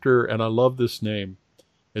character, and I love this name.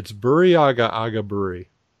 It's Buriaga Agaburi,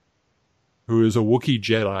 who is a Wookiee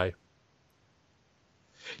Jedi.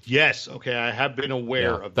 Yes, okay, I have been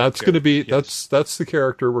aware of that. That's going to be that's the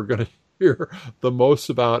character we're going to hear the most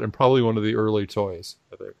about, and probably one of the early toys.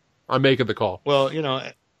 I think I'm making the call. Well,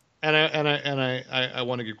 and I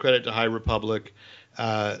want to give credit to High Republic.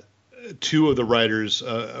 Two of the writers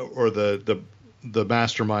or the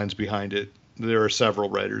masterminds behind it. There are several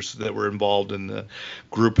writers that were involved in the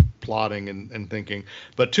group plotting and thinking,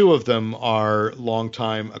 but two of them are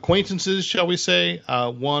longtime acquaintances, shall we say?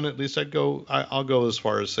 One, at least I'll go as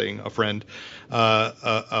far as saying a friend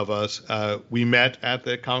of us. We met at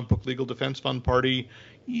the Comic Book Legal Defense Fund party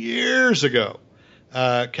years ago.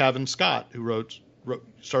 Cavan Scott, who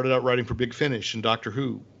started out writing for Big Finish and Doctor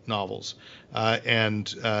Who novels, and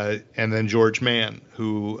then George Mann,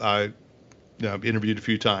 who I've interviewed a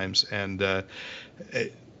few times, and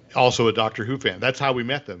also a Doctor Who fan. That's how we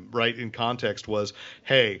met them, right? In context was,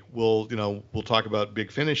 hey, we'll talk about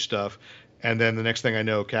Big Finish stuff, and then the next thing I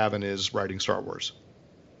know, Cavan is writing Star Wars,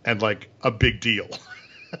 and like a big deal.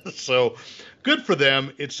 So good for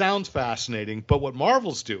them. It sounds fascinating, but what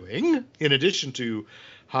Marvel's doing, in addition to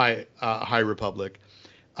High Republic,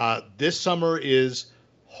 this summer is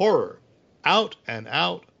horror, out and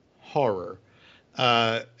out horror.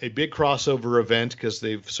 A big crossover event, because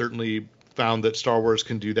they've certainly found that Star Wars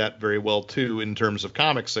can do that very well too in terms of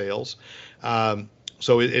comic sales.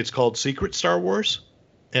 So it's called Secret Star Wars,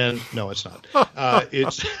 and no, it's not.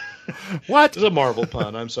 It's what? It's a Marvel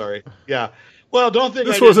pun. I'm sorry. Yeah. Well, don't think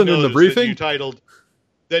this I wasn't in the briefing.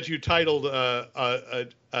 That you titled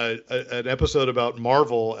an episode about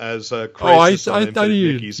Marvel as Crisis on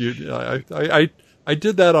Infinite Mickey's. I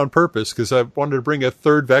did that on purpose because I wanted to bring a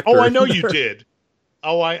third vector. Oh, I know you did.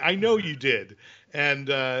 I know you did. And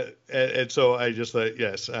so I just thought,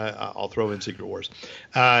 yes, I'll throw in Secret Wars.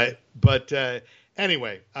 But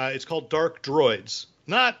anyway, it's called Dark Droids.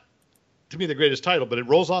 Not, to me, the greatest title, but it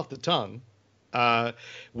rolls off the tongue,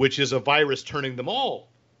 which is a virus turning them all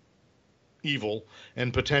evil,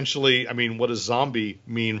 and potentially, I mean, what does zombie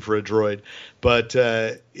mean for a droid? But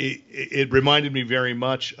it reminded me very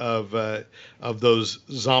much of those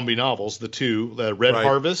zombie novels, the two. Red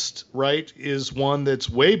Harvest, right, is one that's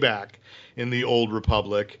way back in the Old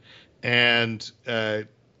Republic, and I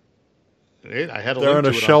had a they're link on a to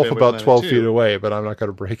it shelf on about 12 feet away, but I'm not going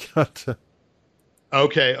to break out.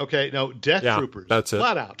 Okay. No, Death Troopers. That's it.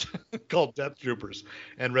 Flat out called Death Troopers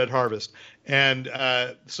and Red Harvest. And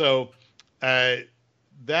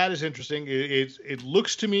that is interesting. It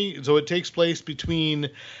looks to me, so it takes place between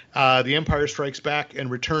The Empire Strikes Back and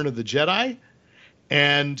Return of the Jedi.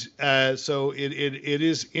 And so it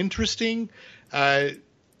is interesting. I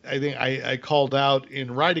think I called out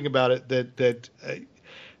in writing about it that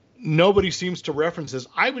nobody seems to reference this.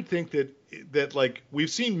 I would think that like we've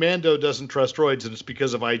seen Mando doesn't trust droids, and it's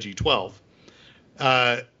because of IG-12.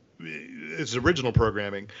 It's original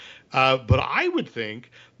programming. But I would think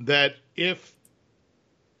that if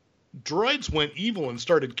droids went evil and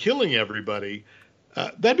started killing everybody,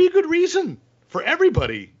 that'd be a good reason for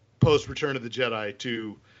everybody post Return of the Jedi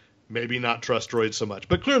to maybe not trust droids so much.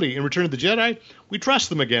 But clearly, in Return of the Jedi, we trust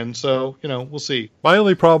them again. So we'll see. My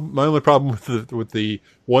only problem with the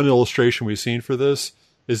one illustration we've seen for this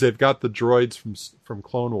is they've got the droids from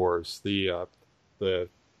Clone Wars, they're the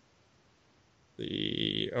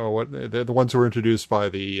ones who were introduced by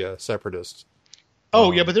the Separatists.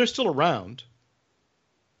 Oh yeah, but they're still around.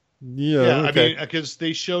 Yeah, okay. I mean, because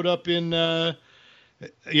they showed up in.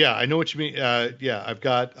 Yeah, I know what you mean. Yeah, I've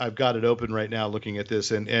got it open right now, looking at this,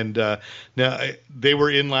 and now they were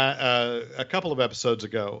in a couple of episodes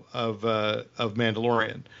ago of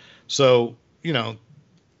Mandalorian, so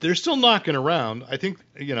they're still knocking around. I think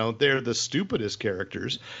they're the stupidest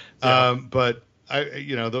characters, but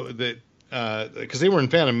because they were in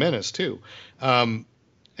Phantom Menace too.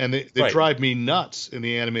 And they right. drive me nuts in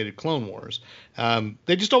the animated Clone Wars.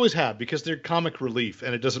 They just always have, because they're comic relief,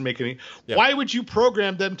 and it doesn't make any... Yeah. Why would you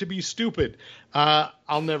program them to be stupid?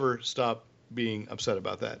 I'll never stop being upset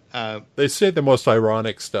about that. They say the most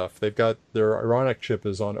ironic stuff. They've got their ironic chip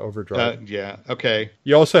is on overdrive. Yeah, okay.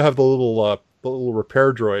 You also have the little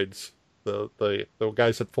repair droids, the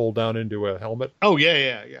guys that fold down into a helmet. Oh,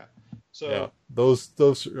 yeah. So yeah, those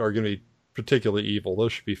are going to be particularly evil.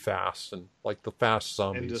 Those should be fast, and like the fast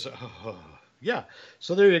zombies. Yeah,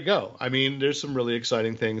 so there you go. I mean, there's some really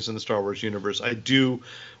exciting things in the Star Wars universe. I do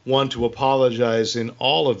want to apologize in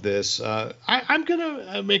all of this. I'm going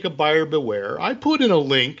to make a buyer beware. I put in a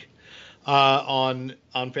link on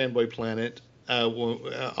Fanboy Planet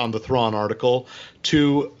on the Thrawn article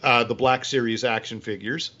to the Black Series action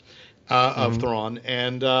figures of Thrawn,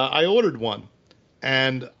 and I ordered one,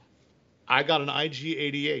 and I got an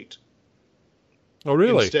IG-88. Oh,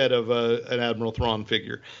 really? Instead of an Admiral Thrawn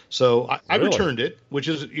figure. So I returned it, which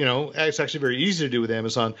is, it's actually very easy to do with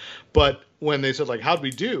Amazon. But when they said, like, how'd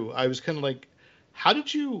we do? I was kind of like, how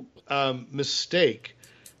did you mistake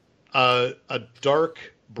a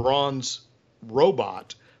dark bronze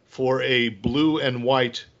robot for a blue and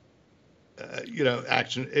white,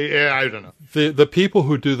 action? I don't know. The people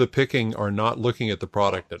who do the picking are not looking at the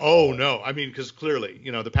product at all. Oh, no. I mean, because clearly,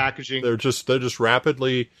 the packaging. They're just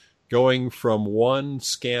rapidly going from one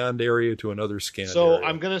scanned area to another scanned area. So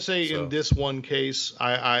I'm going to say in this one case,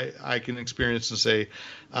 I can experience and say,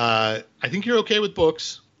 I think you're okay with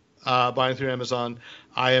books, buying through Amazon.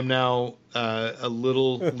 I am now a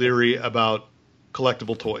little leery about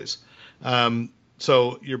collectible toys.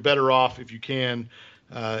 So you're better off if you can.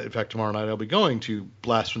 In fact, tomorrow night I'll be going to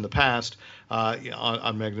Blast from the Past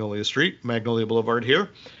on Magnolia Street, Magnolia Boulevard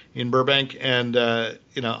here in Burbank, and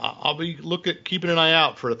I'll be keeping an eye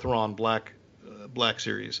out for a Thrawn Black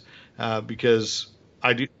Series because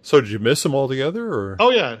I do. So did you miss them altogether? Or? Oh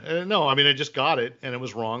yeah, no. I mean, I just got it and it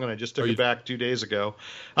was wrong, and I just took it back 2 days ago.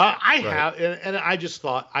 Have, and I just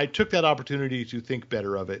thought I took that opportunity to think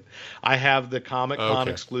better of it. I have the Comic Con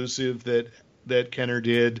exclusive that Kenner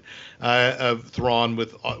did of Thrawn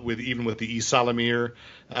with even with the Isalamir,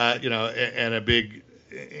 and a big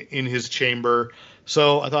in his chamber.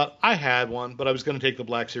 So I thought I had one, but I was going to take the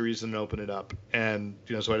Black Series and open it up, and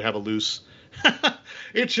so I'd have a loose.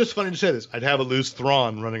 It's just funny to say this. I'd have a loose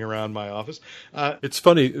Thrawn running around my office. It's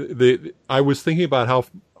funny. I was thinking about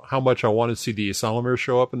how much I want to see the Isalamir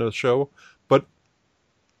show up in the show, but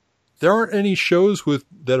there aren't any shows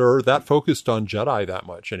that are that focused on Jedi that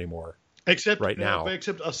much anymore. Except right now,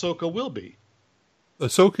 except Ahsoka will be.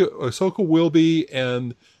 Ahsoka will be,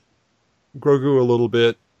 and Grogu a little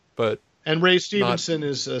bit, but. And Ray Stevenson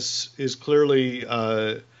is clearly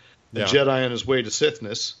a Jedi on his way to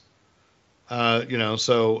Sithness.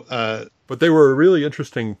 But they were a really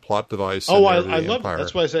interesting plot device. Oh, I love it.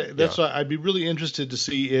 That's why I say why I'd be really interested to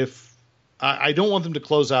see if I don't want them to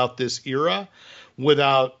close out this era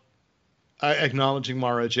without acknowledging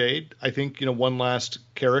Mara Jade. I think one last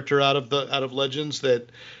character out of Legends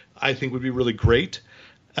that I think would be really great.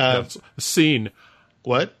 Scene.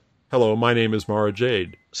 What? Hello, my name is Mara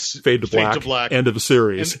Jade. Fade to black. End of the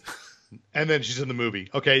series. And then she's in the movie.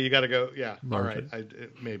 Okay, you got to go. Yeah. All right.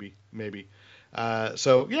 Maybe.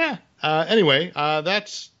 Anyway,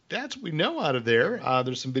 that's what we know out of there.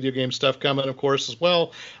 There's some video game stuff coming, of course, as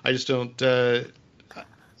well. I just don't.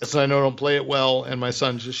 I know I don't play it well, and my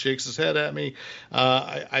son just shakes his head at me.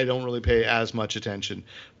 I don't really pay as much attention,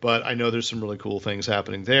 but I know there's some really cool things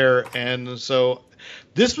happening there. And so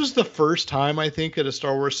this was the first time, I think, at a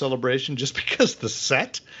Star Wars Celebration, just because the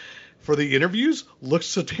set for the interviews looks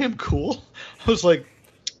so damn cool. I was like,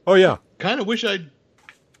 oh, yeah. Kind of wish I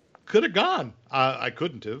could have gone. I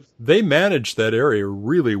couldn't have. They managed that area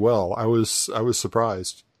really well. I was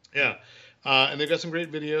surprised. Yeah. And they've got some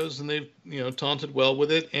great videos, and they've taunted well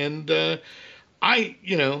with it. And I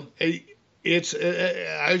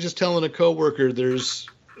was just telling a coworker, there's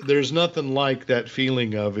nothing like that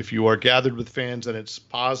feeling of if you are gathered with fans and it's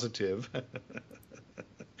positive.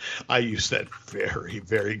 I use that very,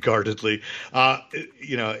 very guardedly.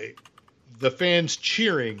 The fans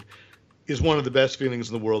cheering is one of the best feelings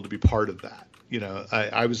in the world to be part of that.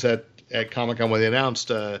 I was at Comic-Con when they announced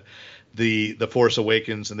the Force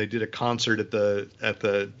Awakens, and they did a concert at the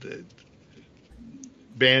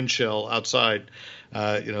band shell outside,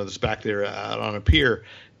 that's back there out on a pier,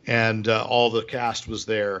 and all the cast was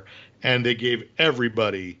there, and they gave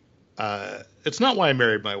everybody. It's not why I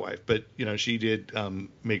married my wife, but she did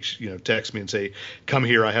text me and say, "Come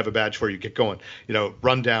here, I have a badge for you. Get going.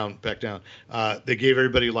 Run down, back down." They gave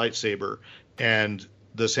everybody a lightsaber, and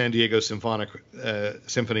the San Diego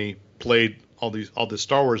Symphony played all this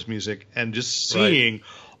Star Wars music, and just seeing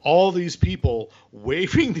all these people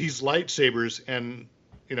waving these lightsabers, and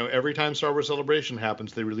every time Star Wars Celebration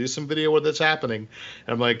happens, they release some video where that's happening,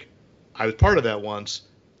 and I'm like, I was part of that once.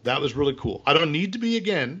 That was really cool. I don't need to be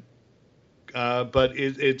again. But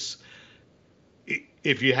it's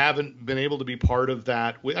if you haven't been able to be part of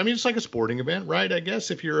that, it's like a sporting event, right? I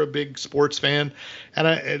guess if you're a big sports fan,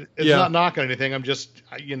 and it's not knocking anything. I'm just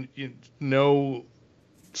no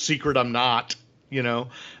secret I'm not,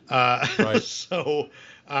 Right. So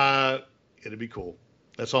it'd be cool.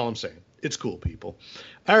 That's all I'm saying. It's cool, people.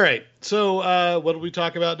 All right. So what do we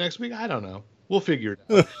talk about next week? I don't know. We'll figure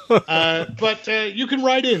it out. But you can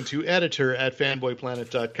write in to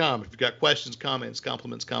editor@fanboyplanet.com if you've got questions, comments,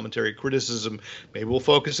 compliments, commentary, criticism. Maybe we'll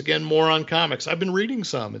focus again more on comics. I've been reading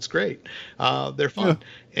some. It's great. They're fun.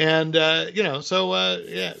 Yeah. And,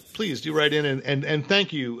 please do write in. And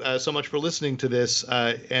thank you so much for listening to this.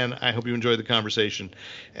 And I hope you enjoyed the conversation.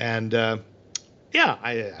 And, I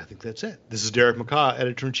think that's it. This is Derek McCaw,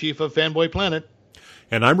 Editor-in-Chief of Fanboy Planet.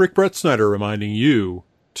 And I'm Rick Brett Snyder, reminding you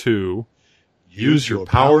to use your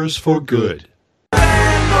powers for good. I'll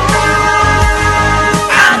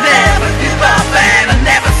never give up and I'll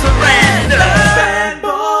never surrender. Fanboy.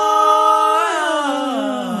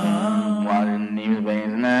 What in these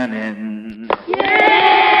veins running?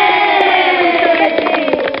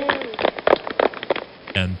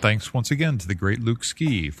 And thanks once again to the great Luke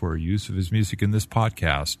Ski for use of his music in this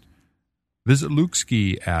podcast. Visit Luke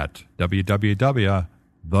Ski at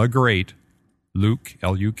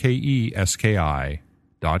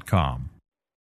www.thegreatlukeski.com.